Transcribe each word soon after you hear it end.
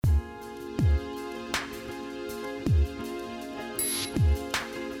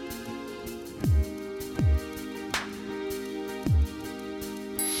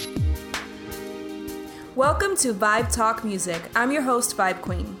Welcome to Vibe Talk Music. I'm your host, Vibe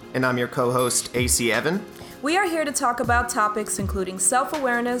Queen. And I'm your co-host, AC Evan. We are here to talk about topics including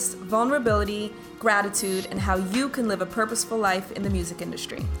self-awareness, vulnerability, gratitude, and how you can live a purposeful life in the music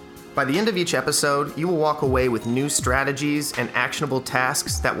industry. By the end of each episode, you will walk away with new strategies and actionable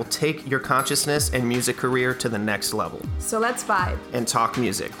tasks that will take your consciousness and music career to the next level. So let's vibe and talk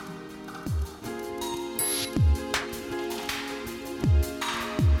music.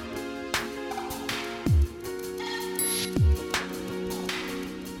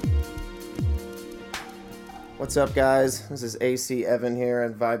 What's up, guys? This is AC Evan here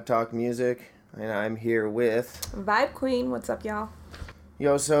at Vibe Talk Music, and I'm here with Vibe Queen. What's up, y'all?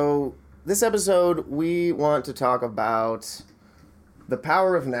 Yo, so this episode, we want to talk about The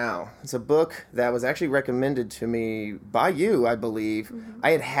Power of Now. It's a book that was actually recommended to me by you, I believe. Mm-hmm.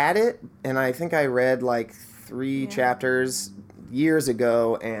 I had it, and I think I read like three chapters years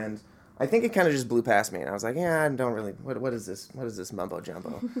ago, and I think it kind of just blew past me. And I was like, yeah, I don't really, what is this? What is this mumbo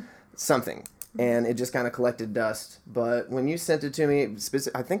jumbo? Something. And it just kind of collected dust. But when you sent it to me,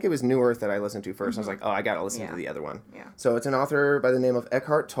 I think it was New Earth that I listened to first. Mm-hmm. I was like, oh, I got to listen to the other one. Yeah. So it's an author by the name of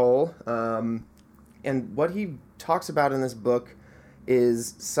Eckhart Tolle. And what he talks about in this book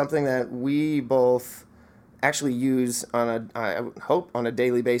is something that we both actually use I hope, on a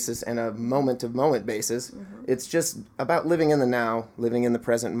daily basis and a moment-to-moment basis. Mm-hmm. It's just about living in the now, living in the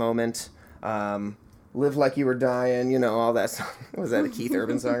present moment. Live like you were dying, you know, all that stuff. Was that a Keith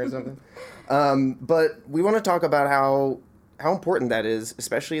Urban song or something? But we want to talk about how important that is,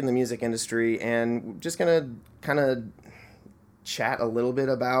 especially in the music industry, and we're just going to kind of chat a little bit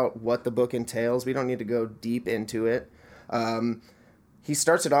about what the book entails. We don't need to go deep into it. He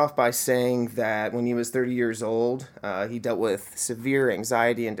starts it off by saying that when he was 30 years old, he dealt with severe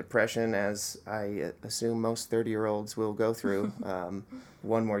anxiety and depression, as I assume most 30-year-olds will go through.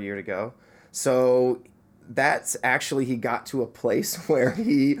 One more year to go. So that's actually, he got to a place where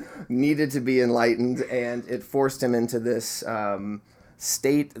he needed to be enlightened, and it forced him into this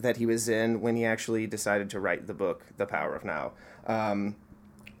state that he was in when he actually decided to write the book, The Power of Now. And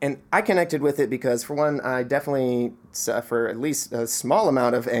I connected with it because, for one, I definitely suffer at least a small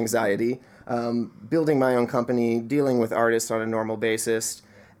amount of anxiety, building my own company, dealing with artists on a normal basis,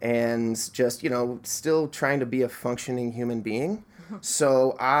 and just, you know, still trying to be a functioning human being.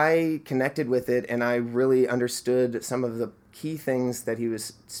 So I connected with it, and I really understood some of the key things that he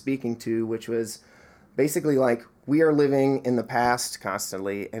was speaking to, which was basically like, we are living in the past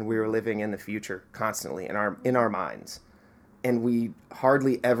constantly, and we are living in the future constantly in our minds. And we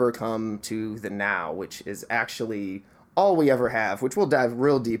hardly ever come to the now, which is actually all we ever have, which we'll dive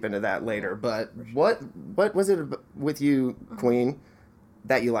real deep into that later. But what was it with you, Queen,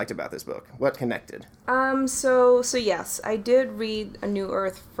 that you liked about this book? What connected? So yes, I did read A New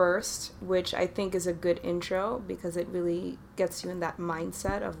Earth first, which I think is a good intro because it really gets you in that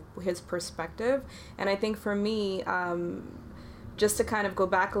mindset of his perspective. And I think for me, just to kind of go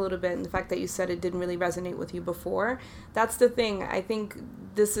back a little bit, and the fact that you said it didn't really resonate with you before, that's the thing. I think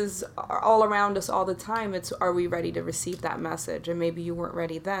this is all around us all the time. It's, are we ready to receive that message? And maybe you weren't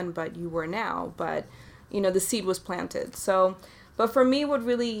ready then, but you were now. But, you know, the seed was planted. So, but for me, what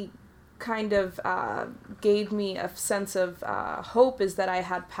really kind of gave me a sense of hope is that I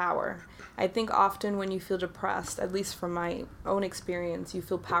had power. I think often when you feel depressed, at least from my own experience, you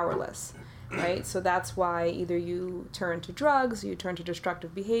feel powerless, right? So that's why either you turn to drugs, you turn to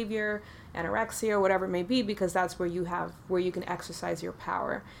destructive behavior, anorexia, or whatever it may be, because that's where you can exercise your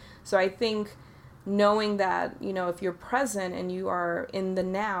power. So I think knowing that, you know, if you're present and you are in the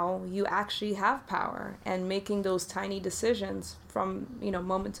now, you actually have power, and making those tiny decisions from, you know,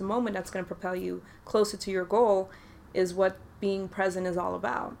 moment to moment that's going to propel you closer to your goal is what being present is all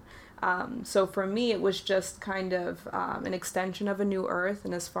about. So for me, it was just kind of an extension of A New Earth,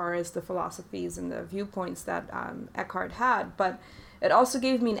 and as far as the philosophies and the viewpoints that Eckhart had, but it also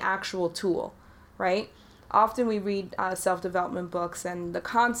gave me an actual tool, right? Often we read self-development books, and the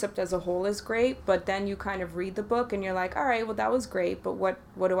concept as a whole is great, but then you kind of read the book and you're like, all right, well, that was great, but what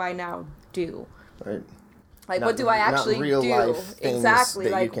do I now do? Right. Like, what do I actually do? Exactly.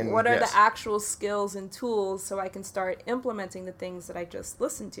 Like, what are the yes. actual skills and tools so I can start implementing the things that I just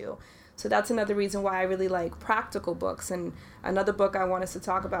listened to? So that's another reason why I really like practical books. And another book I want us to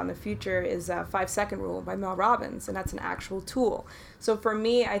talk about in the future is 5-Second Rule by Mel Robbins, and that's an actual tool. So for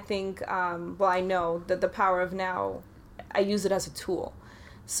me, I think, I know that The Power of Now, I use it as a tool.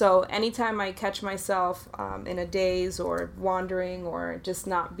 So anytime I catch myself in a daze or wandering or just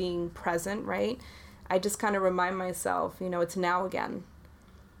not being present, right, I just kind of remind myself, you know, it's now again.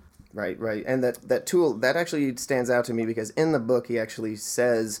 Right. And that tool, that actually stands out to me because in the book he actually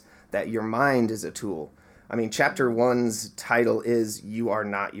says that your mind is a tool. I mean, chapter 1's title is "You Are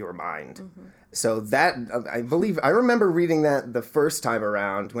Not Your Mind." Mm-hmm. So that, I remember reading that the first time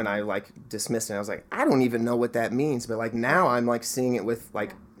around when I like dismissed it. I was like, I don't even know what that means. But like now I'm like seeing it with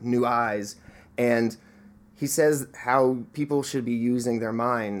like new eyes. And he says how people should be using their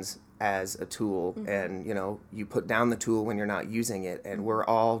minds as a tool. Mm-hmm. And, you know, you put down the tool when you're not using it. And we're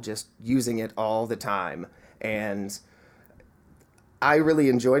all just using it all the time. And I really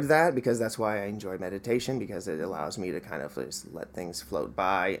enjoyed that because that's why I enjoy meditation, because it allows me to kind of just let things float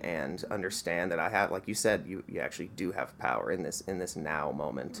by and understand that I have, like you said, you actually do have power in this now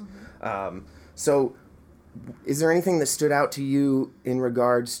moment. Mm-hmm. So is there anything that stood out to you in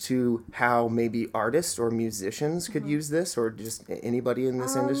regards to how maybe artists or musicians could use this, or just anybody in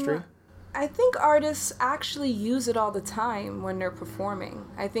this industry? I think artists actually use it all the time when they're performing.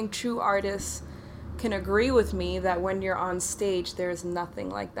 I think true artists can agree with me that when you're on stage, there's nothing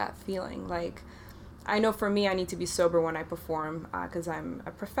like that feeling. Like, I know for me, I need to be sober when I perform because I'm a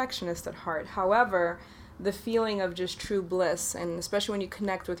perfectionist at heart. However, the feeling of just true bliss, and especially when you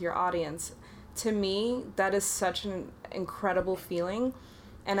connect with your audience, to me, that is such an incredible feeling.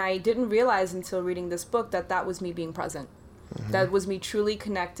 And I didn't realize until reading this book that that was me being present. Mm-hmm. That was me truly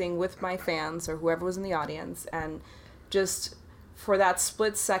connecting with my fans or whoever was in the audience, and just for that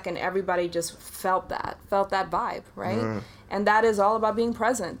split second, everybody just felt that vibe, right? Mm. And that is all about being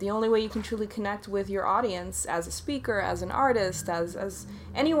present. The only way you can truly connect with your audience as a speaker, as an artist, as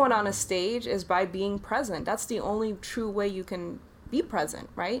anyone on a stage, is by being present. That's the only true way you can be present,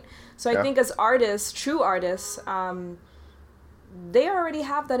 right? So I think as artists, true artists, they already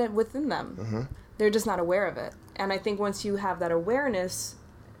have that within them. Mm-hmm. They're just not aware of it. And I think once you have that awareness,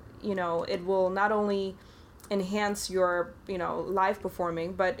 you know, it will not only enhance your, you know, live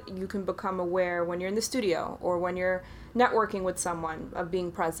performing, but you can become aware when you're in the studio or when you're networking with someone of being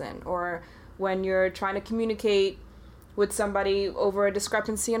present, or when you're trying to communicate with somebody over a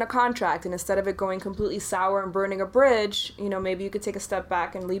discrepancy in a contract, and instead of it going completely sour and burning a bridge, you know, maybe you could take a step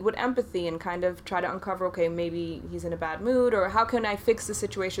back and lead with empathy and kind of try to uncover, okay, maybe he's in a bad mood, or how can I fix the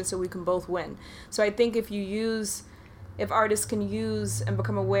situation so we can both win? So I think if artists can use and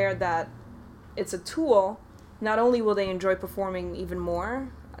become aware that it's a tool, not only will they enjoy performing even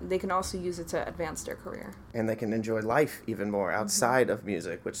more, they can also use it to advance their career. And they can enjoy life even more outside of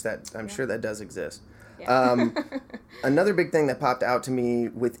music, which I'm sure that does exist. Yeah. Another big thing that popped out to me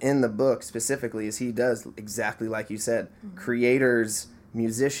within the book specifically is he does exactly like you said. Mm-hmm. Creators,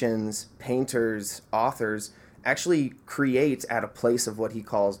 musicians, painters, authors actually create at a place of what he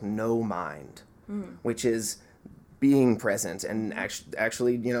calls no mind, which is being present and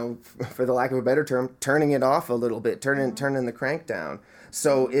actually, you know, for the lack of a better term, turning it off a little bit, turning the crank down.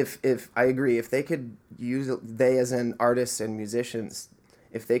 So if I agree, if they could they as in artists and musicians,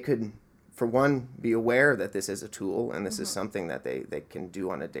 if they could, for one, be aware that this is a tool and this is something that they can do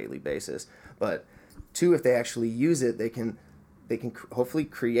on a daily basis, but two, if they actually use it, they can hopefully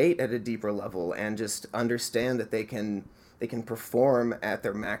create at a deeper level and just understand that they can perform at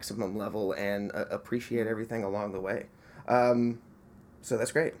their maximum level and appreciate everything along the way. So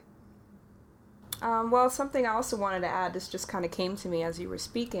that's great. Well, something I also wanted to add, this just kind of came to me as you were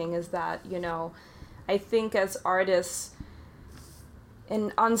speaking, is that, you know, I think as artists,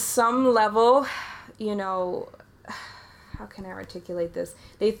 and on some level, you know, how can I articulate this?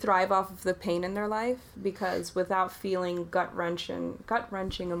 They thrive off of the pain in their life, because without feeling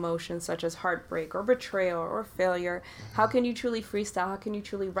gut-wrenching emotions such as heartbreak or betrayal or failure, how can you truly freestyle? How can you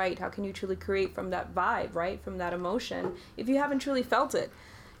truly write? How can you truly create from that vibe, right? From that emotion, if you haven't truly felt it,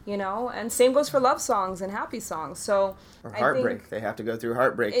 you know? And same goes for love songs and happy songs. So or heartbreak. They have to go through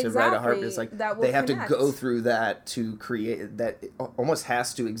heartbreak to write a heartbreak. It's like they have to go through that to create that. It almost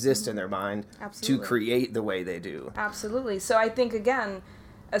has to exist in their mind to create the way they do. Absolutely. So I think, again,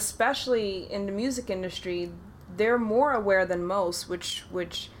 especially in the music industry, they're more aware than most, which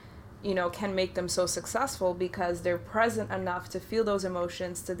you know, can make them so successful, because they're present enough to feel those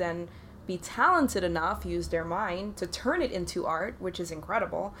emotions, to then be talented enough, use their mind to turn it into art, which is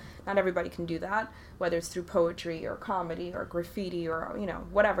incredible. Not everybody can do that, whether it's through poetry or comedy or graffiti or, you know,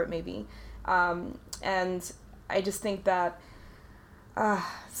 whatever it may be. And I just think that,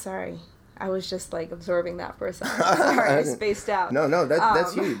 sorry, I was just like absorbing that for a second. Sorry, I spaced out. No,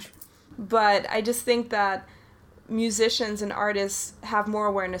 that's huge. But I just think that musicians and artists have more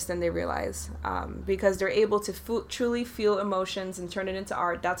awareness than they realize, because they're able to truly feel emotions and turn it into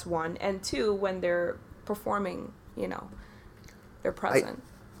art. That's one. And two, when they're performing, you know, they're present.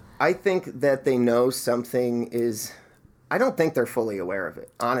 I think that they know something is... I don't think they're fully aware of it,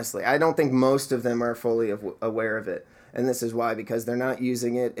 honestly. I don't think most of them are fully aware of it. And this is why, because they're not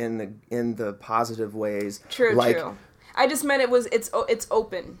using it in the positive ways. True. I just meant it's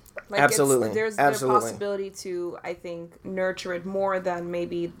open. Like absolutely. There's the possibility to, I think, nurture it more than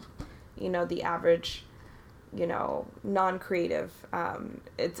maybe, the average, non-creative.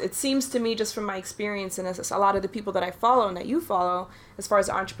 It seems to me, just from my experience, and a lot of the people that I follow and that you follow, as far as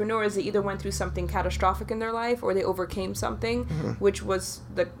entrepreneurs, they either went through something catastrophic in their life or they overcame something, which was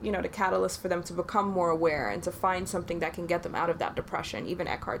the catalyst for them to become more aware and to find something that can get them out of that depression. Even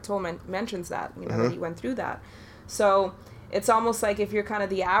Eckhart Tolle mentions that, that he went through that. So it's almost like if you're kind of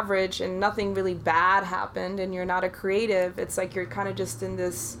the average and nothing really bad happened and you're not a creative, it's like you're kind of just in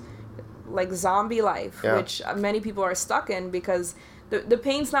this like zombie life, which many people are stuck in, because the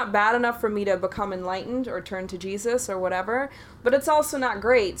pain's not bad enough for me to become enlightened or turn to Jesus or whatever, but it's also not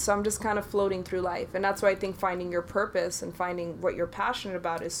great. So I'm just kind of floating through life. And that's why I think finding your purpose and finding what you're passionate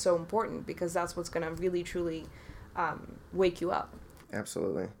about is so important, because that's what's going to really, truly wake you up.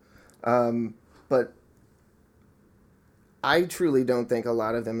 Absolutely. But I truly don't think a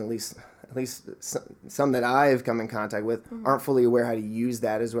lot of them, at least some that I've come in contact with, aren't fully aware how to use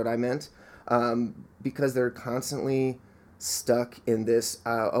that, is what I meant. Because they're constantly stuck in this,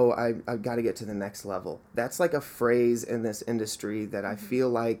 I've got to get to the next level. That's like a phrase in this industry that I feel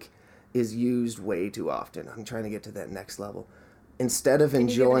like is used way too often. I'm trying to get to that next level. Instead of enjoying...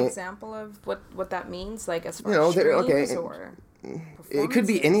 Can you give an example of what that means? Like as far as streams or... It could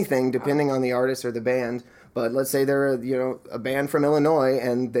be anything depending on the artist or the band. But let's say they're a band from Illinois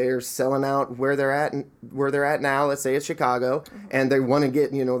and they're selling out where they're at now. Let's say it's Chicago, and they want to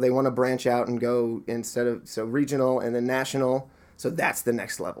get they want to branch out and go so regional and then national. So that's the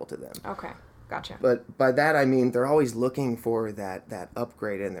next level to them. Okay, gotcha. But by that I mean they're always looking for that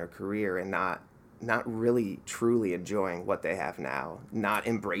upgrade in their career and not really truly enjoying what they have now, not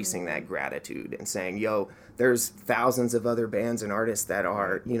embracing that gratitude and saying, there's thousands of other bands and artists that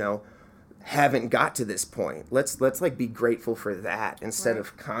are haven't got to this point. Let's like be grateful for that instead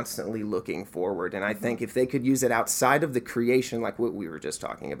of constantly looking forward. And I think if they could use it outside of the creation, like what we were just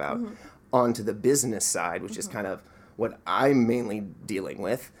talking about, onto the business side, which is kind of what I'm mainly dealing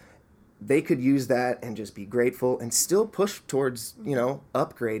with, they could use that and just be grateful and still push towards,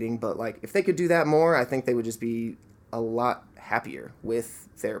 upgrading. But like if they could do that more, I think they would just be a lot happier with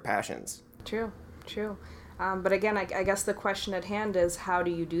their passions. True. But again, I guess the question at hand is, how do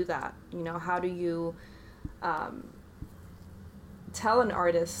you do that? How do you tell an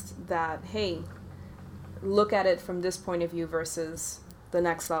artist that, hey, look at it from this point of view versus the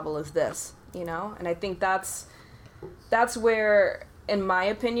next level is this, And I think that's where, in my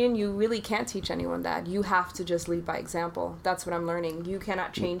opinion, you really can't teach anyone that. You have to just lead by example. That's what I'm learning. You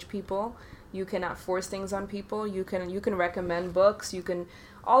cannot change people. You cannot force things on people. You can recommend books.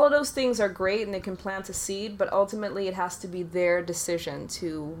 All of those things are great and they can plant a seed, but ultimately it has to be their decision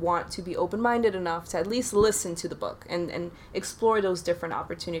to want to be open-minded enough to at least listen to the book and explore those different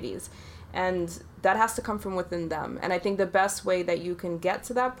opportunities. And that has to come from within them. And I think the best way that you can get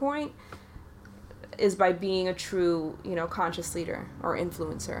to that point is by being a true, conscious leader or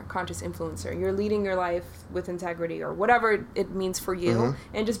conscious influencer. You're leading your life with integrity or whatever it means for you,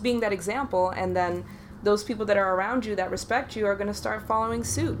 and just being that example. And then those people that are around you that respect you are going to start following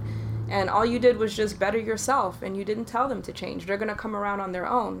suit. And all you did was just better yourself, and you didn't tell them to change. They're going to come around on their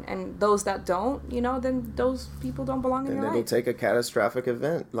own. And those that don't, then those people don't belong in your life. And it'll take a catastrophic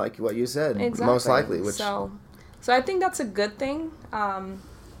event, like what you said, exactly. Most likely. So I think that's a good thing.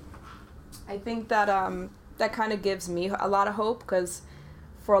 I think that that kind of gives me a lot of hope, because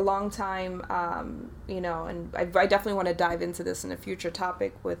for a long time, and I definitely want to dive into this in a future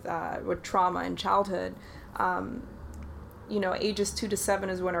topic with trauma and childhood. Ages 2 to 7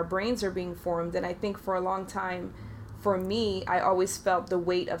 is when our brains are being formed, and I think for a long time, for me, I always felt the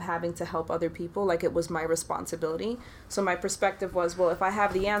weight of having to help other people, like it was my responsibility. So my perspective was, well, if I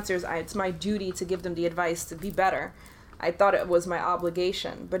have the answers, it's my duty to give them the advice to be better. I thought it was my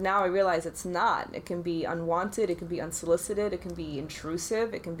obligation, but now I realize it's not. It can be unwanted, it can be unsolicited, it can be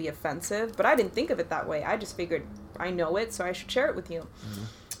intrusive, it can be offensive, but I didn't think of it that way. I just figured I know it, so I should share it with you.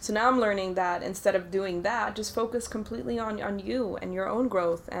 So now I'm learning that instead of doing that, just focus completely on you and your own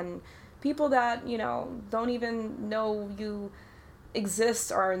growth, and people that, don't even know you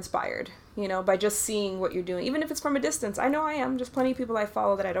exist are inspired, by just seeing what you're doing, even if it's from a distance. I know I am. Just plenty of people I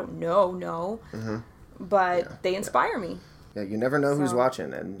follow that I don't know. But they inspire me. Yeah, you never know who's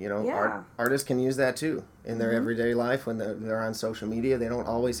watching, and artists can use that too in their everyday life when they're on social media. They don't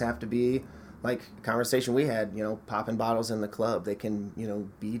always have to be like conversation we had, popping bottles in the club. They can,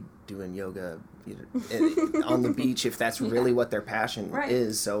 be doing yoga on the beach if that's really what their passion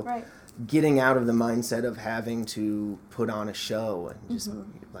is. So getting out of the mindset of having to put on a show and just,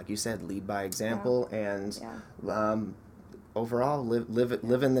 like you said, lead by example and overall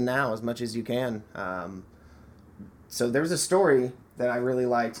live in the now as much as you can. So there's a story that I really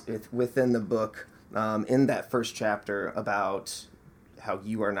liked within the book, in that first chapter, about how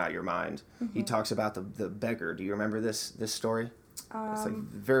you are not your mind. He talks about the beggar. Do you remember this story? It's like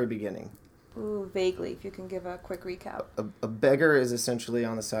the very beginning. Ooh, vaguely, if you can give a quick recap. A beggar is essentially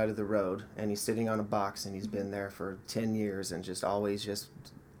on the side of the road, and he's sitting on a box, and he's been there for 10 years, and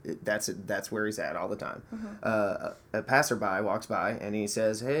that's where he's at all the time. A passerby walks by, and he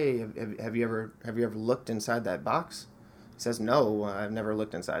says, "Hey, have you ever looked inside that box?" He says, "No, I've never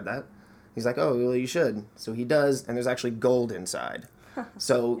looked inside that." He's like, "Oh, well, you should." So he does, and there's actually gold inside.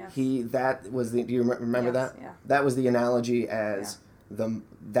 So yes. do you remember that? Yeah. That was the analogy as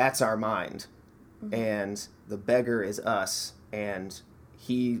that's our mind, and the beggar is us, and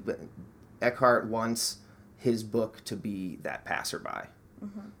Eckhart wants his book to be that passerby,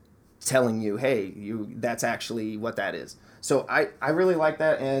 telling you, hey, that's actually what that is. So I really like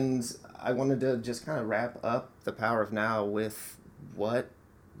that, and I wanted to just kind of wrap up the Power of Now with what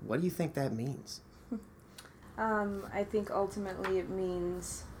do you think that means? I think ultimately it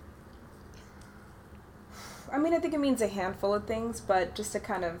means, I think it means a handful of things, but just to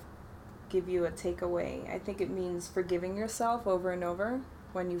kind of give you a takeaway, I think it means forgiving yourself over and over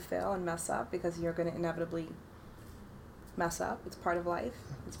when you fail and mess up, because you're going to inevitably mess up. It's part of life.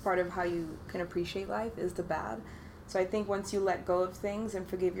 It's part of how you can appreciate life, is the bad. So I think once you let go of things and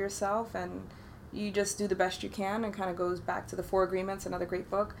forgive yourself, and you just do the best you can, and kind of goes back to the 4 Agreements, another great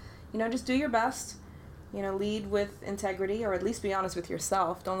book, just do your best. Lead with integrity, or at least be honest with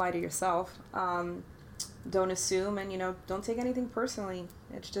yourself. Don't lie to yourself. Don't assume, and, don't take anything personally.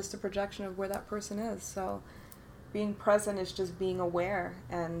 It's just a projection of where that person is. So being present is just being aware.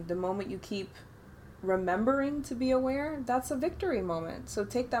 And the moment you keep remembering to be aware, that's a victory moment. So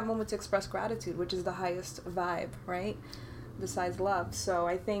take that moment to express gratitude, which is the highest vibe, right? Besides love. So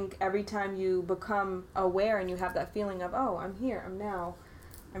I think every time you become aware and you have that feeling of, oh, I'm here, I'm now,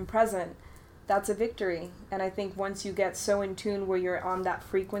 I'm present, that's a victory. And I think once you get so in tune where you're on that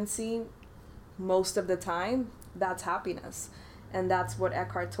frequency most of the time, that's happiness. And that's what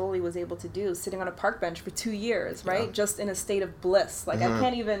Eckhart Tolle was able to do, sitting on a park bench for 2 years, right? Yeah. Just in a state of bliss. Like, I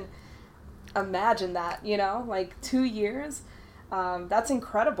can't even imagine that, 2 years. That's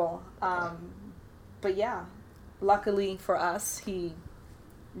incredible. But yeah, luckily for us, he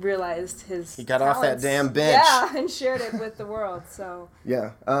realized his He got talents. off that damn bench. Yeah, and shared it with the world, so.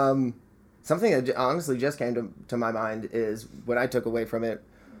 Yeah. Something that honestly just came to my mind is what I took away from it.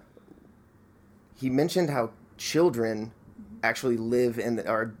 He mentioned how children actually live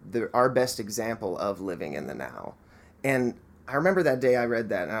our best example of living in the now. And I remember that day I read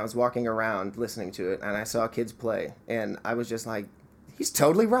that, and I was walking around listening to it, and I saw kids play, and I was just like, he's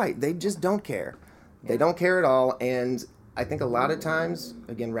totally right. They just don't care. They don't care at all. And I think a lot of times,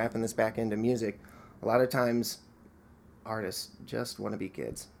 again, wrapping this back into music, a lot of times artists just want to be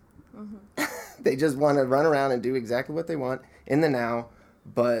kids. They just want to run around and do exactly what they want in the now,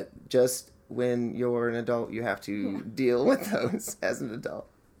 but just when you're an adult, you have to deal with those as an adult.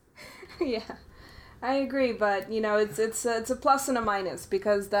 Yeah, I agree, but it's a plus and a minus,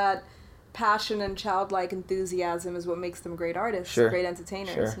 because that passion and childlike enthusiasm is what makes them great artists, great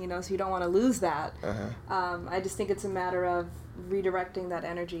entertainers. So you don't want to lose that. I just think it's a matter of redirecting that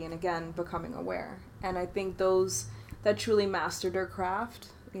energy and, again, becoming aware. And I think those that truly mastered their craft,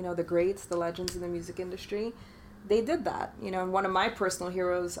 the greats, the legends in the music industry, they did that. And one of my personal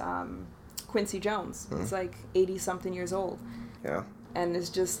heroes, Quincy Jones, is like 80-something years old. Yeah. And is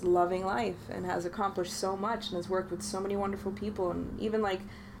just loving life and has accomplished so much and has worked with so many wonderful people. And even like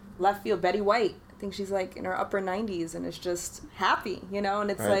left field, Betty White, I think she's like in her upper 90s and is just happy,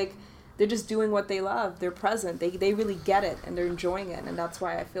 and it's like they're just doing what they love. They're present. They really get it, and they're enjoying it, and that's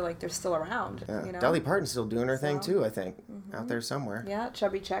why I feel like they're still around. Yeah. Dolly Parton's still doing her thing too, I think, out there somewhere. Yeah,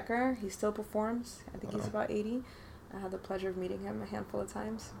 Chubby Checker, he still performs. I think he's about 80. I had the pleasure of meeting him a handful of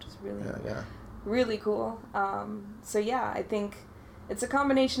times, which is really, really cool. So yeah, I think it's a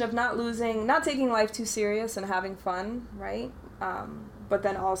combination of not taking life too serious and having fun, right? But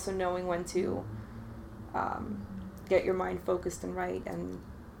then also knowing when to get your mind focused and right, and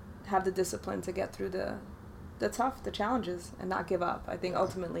have the discipline to get through the challenges and not give up. I think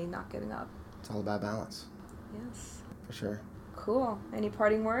ultimately not giving up. It's all about balance. Yes. For sure. Cool. Any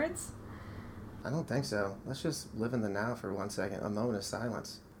parting words? I don't think so. Let's just live in the now for 1 second. A moment of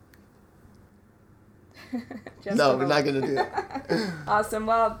silence. No, we're not going to do that. Awesome.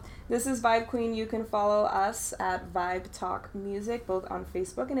 Well, This is Vibe Queen. You can follow us at Vibe Talk Music, both on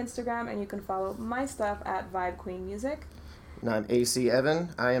Facebook and Instagram, and you can follow my stuff at Vibe Queen Music. And I'm AC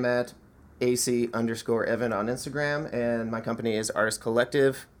Evan. I am at AC_Evan on Instagram, and my company is Artist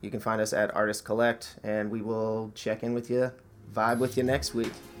Collective. You can find us at Artist Collect, and we will check in with you, vibe with you next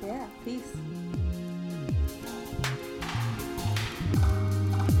week. Yeah, peace.